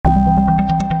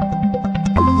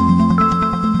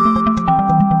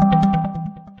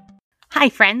Hi,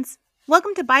 friends.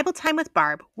 Welcome to Bible Time with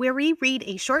Barb, where we read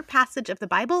a short passage of the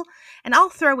Bible, and I'll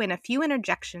throw in a few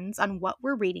interjections on what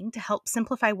we're reading to help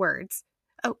simplify words.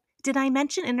 Oh, did I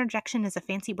mention interjection is a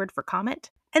fancy word for comment?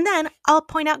 And then I'll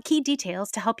point out key details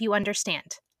to help you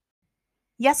understand.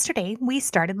 Yesterday, we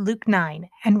started Luke 9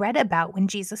 and read about when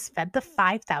Jesus fed the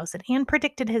 5,000 and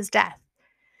predicted his death.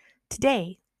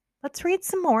 Today, let's read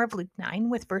some more of Luke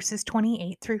 9 with verses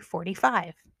 28 through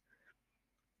 45.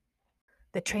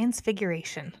 The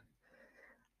Transfiguration.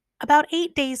 About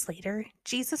 8 days later,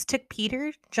 Jesus took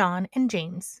Peter, John, and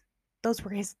James, those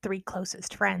were his 3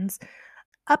 closest friends,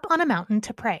 up on a mountain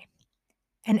to pray.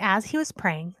 And as he was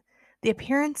praying, the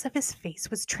appearance of his face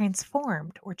was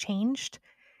transformed or changed,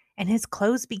 and his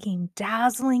clothes became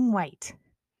dazzling white.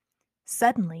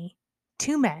 Suddenly,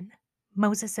 2 men,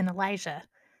 Moses and Elijah,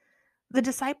 the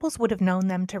disciples would have known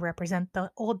them to represent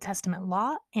the Old Testament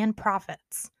law and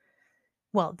prophets.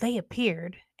 Well, they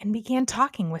appeared and began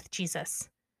talking with Jesus.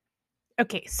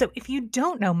 Okay, so if you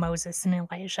don't know Moses and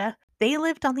Elijah, they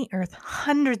lived on the earth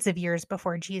hundreds of years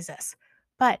before Jesus,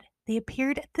 but they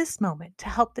appeared at this moment to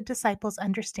help the disciples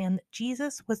understand that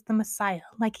Jesus was the Messiah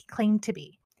like he claimed to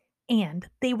be. And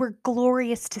they were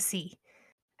glorious to see.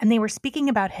 And they were speaking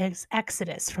about his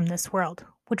exodus from this world,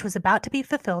 which was about to be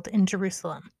fulfilled in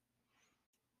Jerusalem.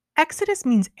 Exodus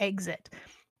means exit,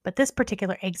 but this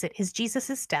particular exit is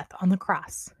Jesus' death on the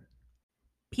cross.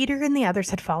 Peter and the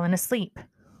others had fallen asleep.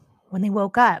 When they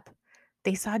woke up,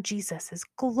 they saw Jesus'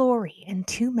 glory and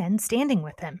 2 men standing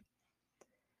with him.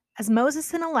 As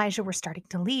Moses and Elijah were starting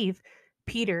to leave,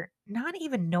 Peter, not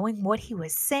even knowing what he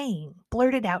was saying,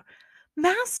 blurted out,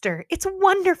 "Master, it's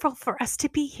wonderful for us to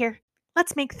be here.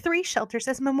 Let's make 3 shelters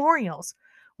as memorials,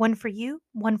 one for you,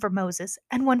 one for Moses,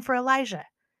 and one for Elijah."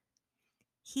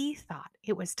 He thought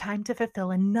it was time to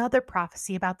fulfill another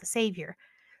prophecy about the Savior,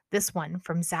 this one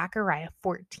from Zechariah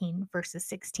 14, verses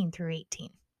 16 through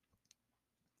 18.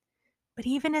 But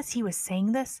even as he was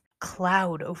saying this, a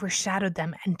cloud overshadowed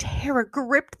them, and terror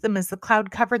gripped them as the cloud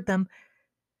covered them.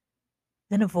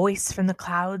 Then a voice from the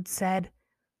cloud said,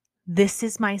 "This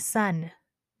is my son,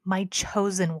 my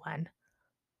chosen one.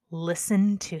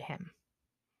 Listen to him."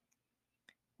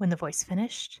 When the voice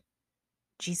finished,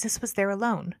 Jesus was there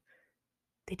alone.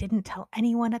 They didn't tell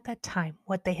anyone at that time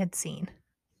what they had seen.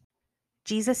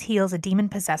 Jesus heals a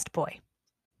demon-possessed boy.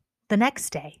 The next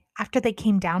day, after they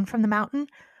came down from the mountain,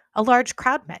 a large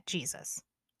crowd met Jesus,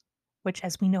 which,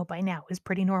 as we know by now, is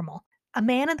pretty normal. A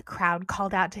man in the crowd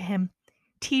called out to him,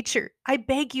 "Teacher, I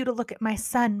beg you to look at my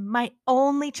son, my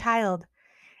only child.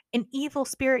 An evil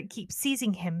spirit keeps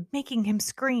seizing him, making him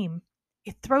scream.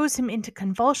 It throws him into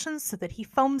convulsions so that he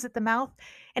foams at the mouth,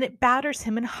 and it batters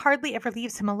him and hardly ever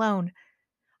leaves him alone.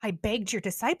 I begged your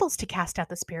disciples to cast out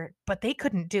the spirit, but they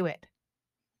couldn't do it."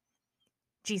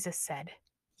 Jesus said,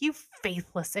 "You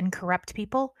faithless and corrupt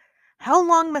people, how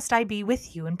long must I be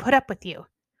with you and put up with you?"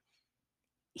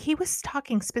 He was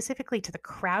talking specifically to the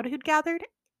crowd who'd gathered,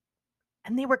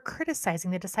 and they were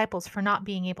criticizing the disciples for not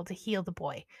being able to heal the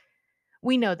boy.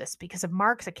 We know this because of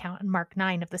Mark's account in Mark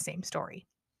 9 of the same story.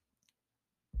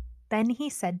 Then he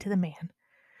said to the man,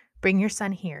 "Bring your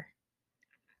son here."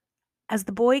 As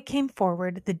the boy came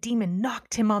forward, the demon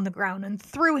knocked him on the ground and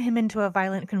threw him into a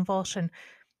violent convulsion.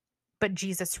 But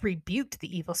Jesus rebuked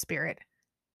the evil spirit,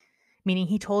 meaning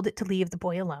he told it to leave the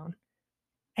boy alone,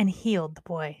 and healed the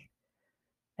boy.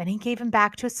 Then he gave him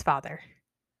back to his father.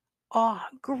 Awe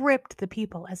gripped the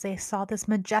people as they saw this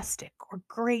majestic or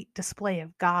great display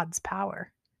of God's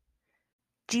power.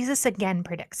 Jesus again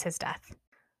predicts his death.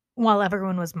 While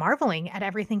everyone was marveling at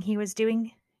everything he was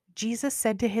doing, Jesus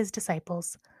said to his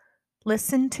disciples,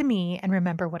 "Listen to me and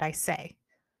remember what I say.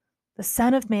 The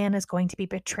Son of Man is going to be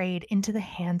betrayed into the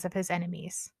hands of his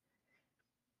enemies."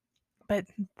 But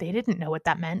they didn't know what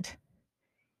that meant.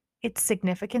 Its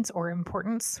significance or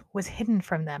importance was hidden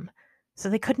from them, so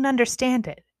they couldn't understand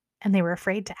it, and they were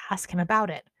afraid to ask him about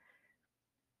it.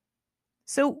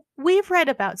 So, we've read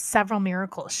about several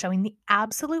miracles showing the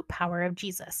absolute power of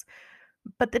Jesus,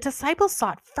 but the disciples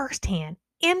saw it firsthand,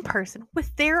 in person,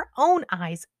 with their own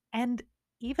eyes, and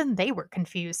even they were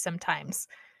confused sometimes.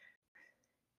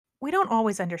 We don't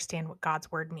always understand what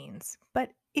God's word means,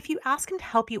 but if you ask him to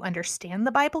help you understand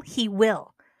the Bible, he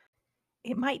will.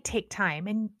 It might take time,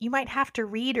 and you might have to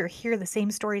read or hear the same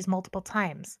stories multiple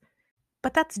times.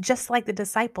 But that's just like the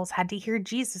disciples had to hear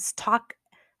Jesus talk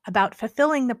about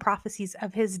fulfilling the prophecies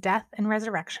of his death and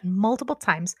resurrection multiple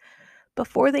times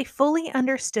before they fully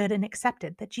understood and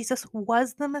accepted that Jesus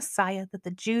was the Messiah that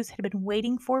the Jews had been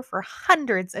waiting for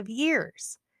hundreds of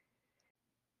years.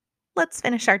 Let's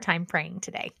finish our time praying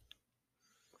today.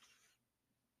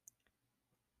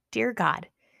 Dear God,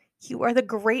 You are the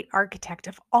great architect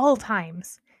of all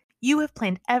times. You have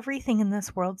planned everything in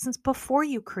this world since before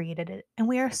you created it, and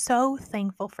we are so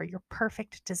thankful for your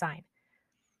perfect design.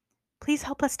 Please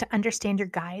help us to understand your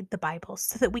guide, the Bible,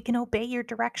 so that we can obey your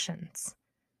directions.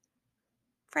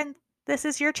 Friend, this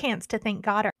is your chance to thank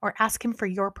God or ask Him for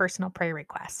your personal prayer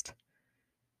request.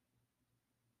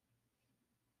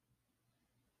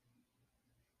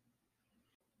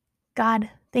 God,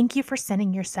 thank you for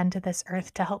sending your Son to this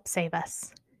earth to help save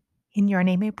us. In your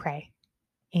name we pray.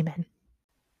 Amen.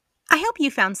 I hope you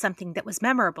found something that was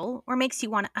memorable or makes you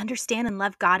want to understand and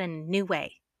love God in a new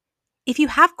way. If you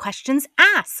have questions,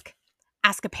 ask.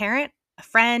 Ask a parent, a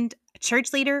friend, a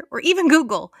church leader, or even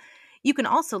Google. You can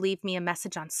also leave me a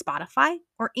message on Spotify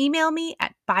or email me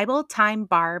at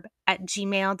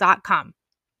BibleTimeBarb@gmail.com.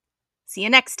 See you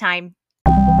next time.